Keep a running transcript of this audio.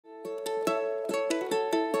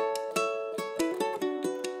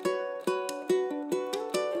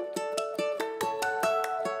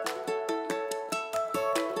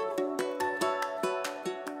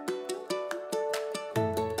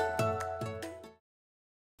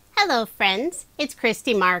Hello friends, it's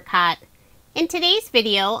Kristie Marcotte. In today's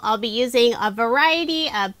video, I'll be using a variety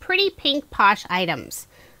of pretty pink Posh items.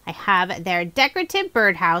 I have their decorative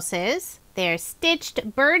birdhouses, their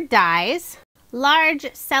stitched bird dies,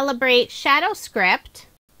 large Celebrate shadow script.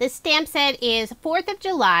 The stamp set is 4th of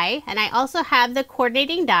July, and I also have the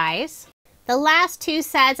coordinating dies. The last two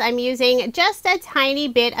sets I'm using just a tiny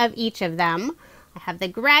bit of each of them. I have the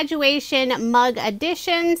graduation mug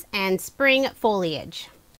additions and spring foliage.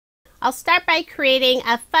 I'll start by creating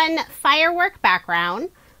a fun firework background.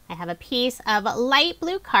 I have a piece of light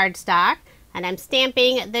blue cardstock, and I'm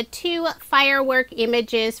stamping the two firework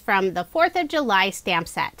images from the 4th of July stamp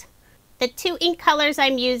set. The two ink colors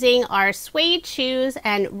I'm using are Suede Shoes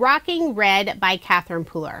and Rockin Red by Catherine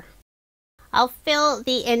Pooler. I'll fill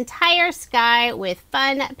the entire sky with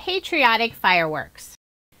fun patriotic fireworks.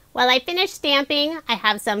 While I finish stamping, I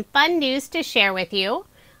have some fun news to share with you.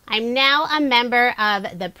 I'm now a member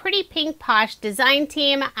of the Pretty Pink Posh design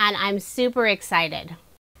team, and I'm super excited.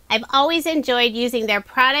 I've always enjoyed using their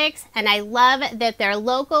products, and I love that they're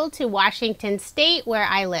local to Washington State where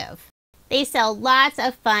I live. They sell lots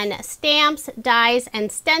of fun stamps, dies,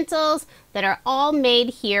 and stencils that are all made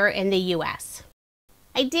here in the US.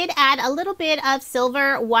 I did add a little bit of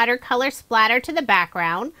silver watercolor splatter to the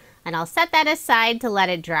background, and I'll set that aside to let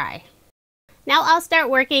it dry. Now I'll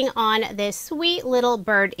start working on this sweet little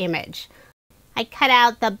bird image. I cut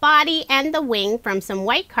out the body and the wing from some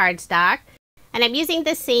white cardstock, and I'm using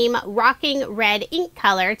the same Rockin Red ink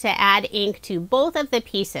color to add ink to both of the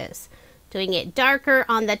pieces, doing it darker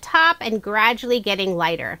on the top and gradually getting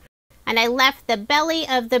lighter. And I left the belly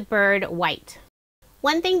of the bird white.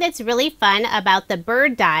 One thing that's really fun about the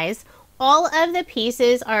bird dies, all of the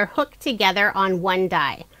pieces are hooked together on one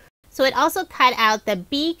die. So it also cut out the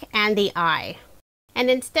beak and the eye. And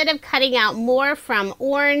instead of cutting out more from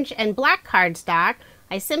orange and black cardstock,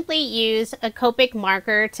 I simply used a Copic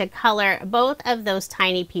marker to color both of those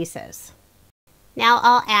tiny pieces. Now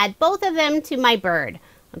I'll add both of them to my bird.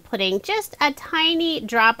 I'm putting just a tiny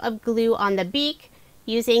drop of glue on the beak,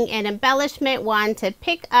 using an embellishment wand to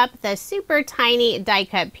pick up the super tiny die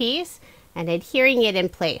cut piece and adhering it in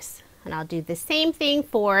place. And I'll do the same thing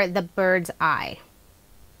for the bird's eye.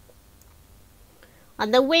 On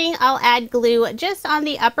the wing, I'll add glue just on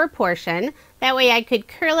the upper portion. That way I could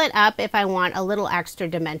curl it up if I want a little extra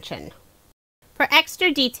dimension. For extra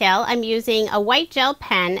detail, I'm using a white gel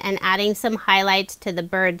pen and adding some highlights to the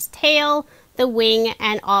bird's tail, the wing,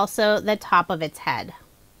 and also the top of its head.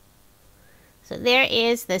 So there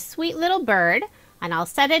is the sweet little bird, and I'll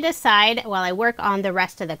set it aside while I work on the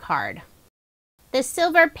rest of the card. The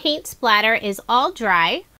silver paint splatter is all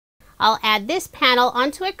dry. I'll add this panel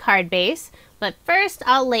onto a card base, but first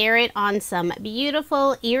I'll layer it on some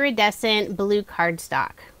beautiful iridescent blue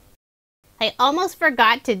cardstock. I almost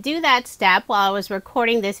forgot to do that step while I was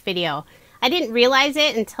recording this video. I didn't realize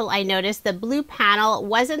it until I noticed the blue panel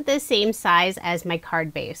wasn't the same size as my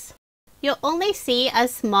card base. You'll only see a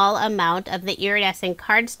small amount of the iridescent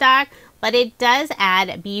cardstock, but it does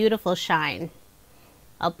add beautiful shine.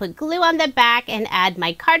 I'll put glue on the back and add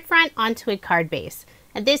my card front onto a card base.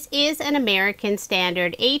 And this is an American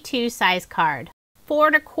Standard A2 size card,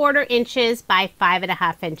 4 1/4 inches by 5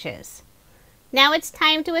 1/2 inches. Now it's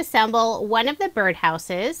time to assemble one of the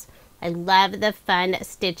birdhouses. I love the fun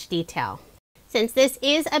stitch detail. Since this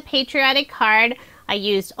is a patriotic card, I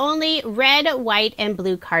used only red, white, and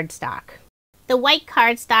blue cardstock. The white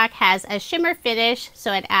cardstock has a shimmer finish,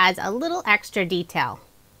 so it adds a little extra detail.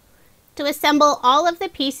 To assemble all of the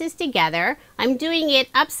pieces together, I'm doing it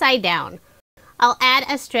upside down. I'll add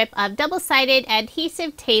a strip of double-sided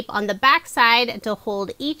adhesive tape on the back side to hold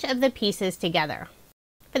each of the pieces together.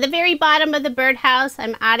 For the very bottom of the birdhouse,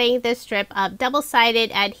 I'm adding this strip of double-sided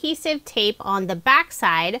adhesive tape on the back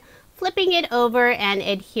side, flipping it over and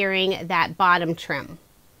adhering that bottom trim.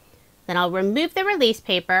 Then I'll remove the release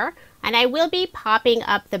paper, and I will be popping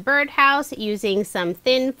up the birdhouse using some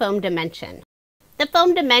thin foam dimension. The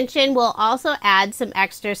foam dimension will also add some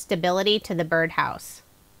extra stability to the birdhouse.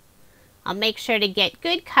 I'll make sure to get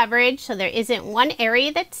good coverage so there isn't one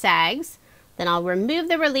area that sags. Then I'll remove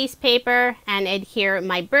the release paper and adhere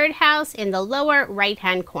my birdhouse in the lower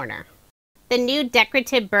right-hand corner. The new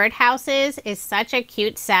decorative birdhouses is such a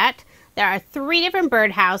cute set. There are 3 different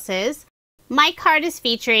birdhouses. My card is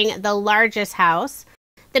featuring the largest house.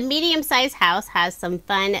 The medium-sized house has some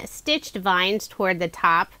fun stitched vines toward the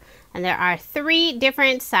top, and there are 3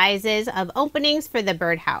 different sizes of openings for the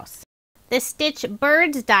birdhouse. The Stitch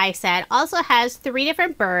Birds die set also has 3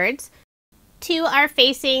 different birds. 2 are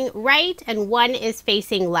facing right and 1 is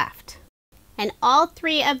facing left. And all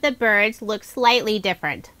 3 of the birds look slightly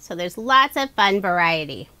different, so there's lots of fun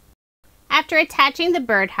variety. After attaching the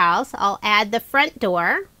birdhouse, I'll add the front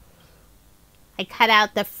door. I cut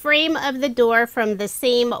out the frame of the door from the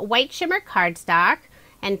same white shimmer cardstock,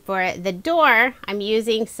 and for the door, I'm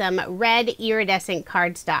using some red iridescent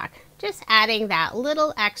cardstock, just adding that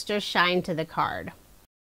little extra shine to the card.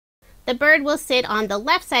 The bird will sit on the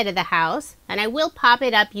left side of the house, and I will pop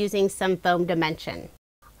it up using some foam dimension.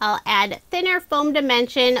 I'll add thinner foam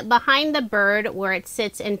dimension behind the bird where it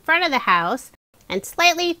sits in front of the house, and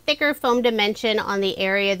slightly thicker foam dimension on the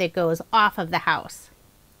area that goes off of the house.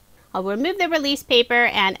 I'll remove the release paper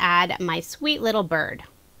and add my sweet little bird.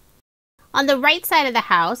 On the right side of the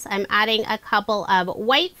house, I'm adding a couple of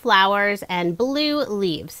white flowers and blue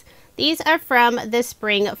leaves. These are from the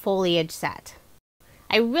spring foliage set.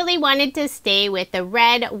 I really wanted to stay with the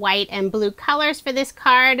red, white, and blue colors for this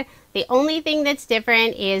card. The only thing that's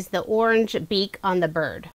different is the orange beak on the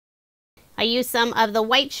bird. I used some of the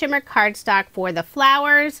white shimmer cardstock for the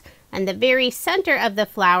flowers, and the very center of the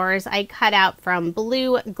flowers I cut out from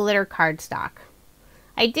blue glitter cardstock.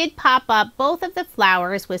 I did pop up both of the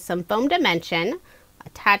flowers with some foam dimension,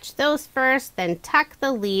 attach those first, then tuck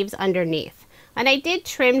the leaves underneath. And I did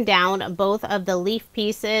trim down both of the leaf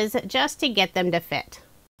pieces just to get them to fit.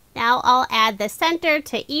 Now I'll add the center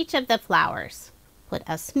to each of the flowers. Put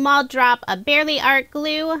a small drop of Barely Art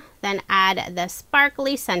glue, then add the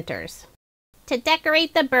sparkly centers. To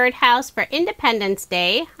decorate the birdhouse for Independence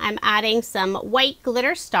Day, I'm adding some white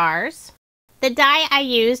glitter stars. The die I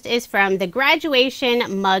used is from the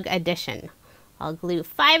Graduation Mug Edition. I'll glue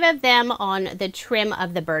 5 of them on the trim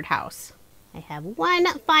of the birdhouse. I have one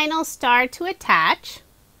final star to attach.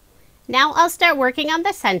 Now I'll start working on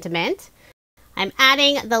the sentiment. I'm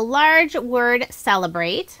adding the large word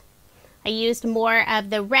Celebrate. I used more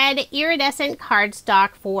of the red iridescent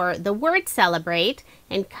cardstock for the word Celebrate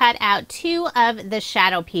and cut out 2 of the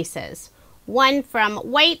shadow pieces. One from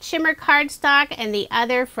white shimmer cardstock and the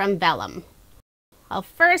other from Vellum. I'll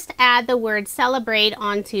first add the word Celebrate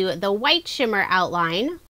onto the white shimmer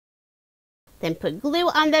outline. Then put glue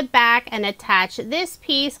on the back and attach this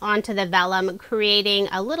piece onto the vellum, creating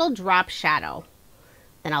a little drop shadow.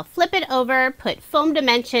 Then I'll flip it over, put foam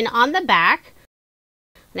dimension on the back,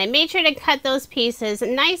 and I made sure to cut those pieces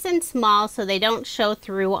nice and small so they don't show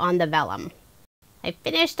through on the vellum. I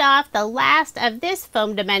finished off the last of this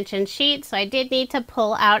foam dimension sheet, so I did need to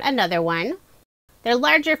pull out another one. They're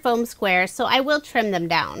larger foam squares, so I will trim them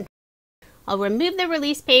down. I'll remove the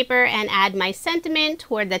release paper and add my sentiment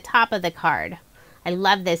toward the top of the card. I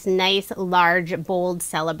love this nice, large, bold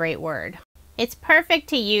Celebrate word. It's perfect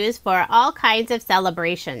to use for all kinds of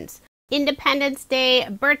celebrations. Independence Day,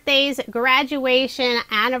 birthdays, graduation,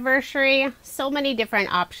 anniversary, so many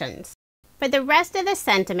different options. For the rest of the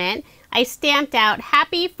sentiment, I stamped out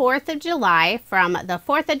Happy 4th of July from the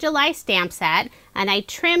 4th of July stamp set, and I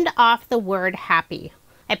trimmed off the word Happy.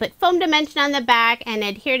 I put foam dimension on the back and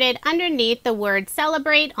adhered it underneath the word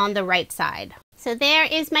Celebrate on the right side. So there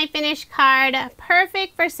is my finished card,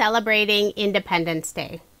 perfect for celebrating Independence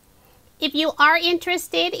Day. If you are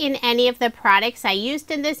interested in any of the products I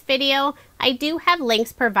used in this video, I do have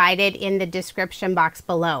links provided in the description box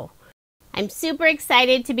below. I'm super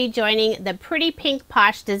excited to be joining the Pretty Pink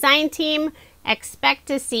Posh design team. Expect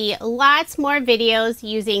to see lots more videos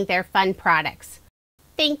using their fun products.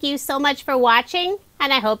 Thank you so much for watching,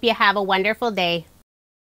 and I hope you have a wonderful day.